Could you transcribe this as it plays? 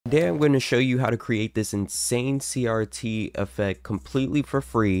Today I'm going to show you how to create this insane CRT effect completely for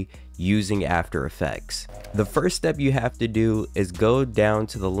free using After Effects. The first step you have to do is go down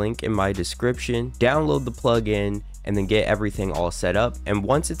to the link in my description, download the plugin, and then get everything all set up. And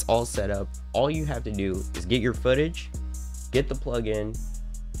once it's all set up, all you have to do is get your footage, get the plugin,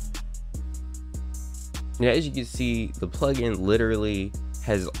 and as you can see, the plugin literally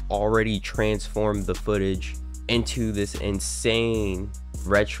has already transformed the footage into this insane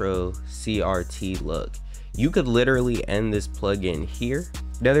retro CRT look. You could literally end this plugin here.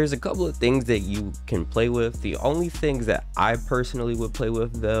 Now there's a couple of things that you can play with. The only things that I personally would play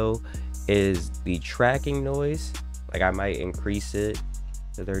with though is the tracking noise. Like I might increase it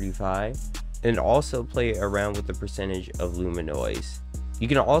to 35 and also play around with the percentage of luminoise. You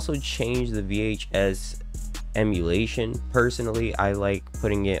can also change the VHS emulation. Personally, I like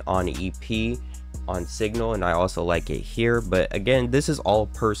putting it on EP on Signal, and I also like it here, but again, this is all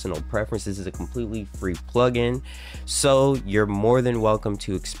personal preference. This is a completely free plugin, so you're more than welcome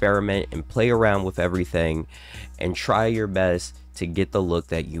to experiment and play around with everything and try your best to get the look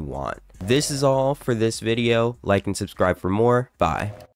that you want. This is all for this video. Like and subscribe for more. Bye.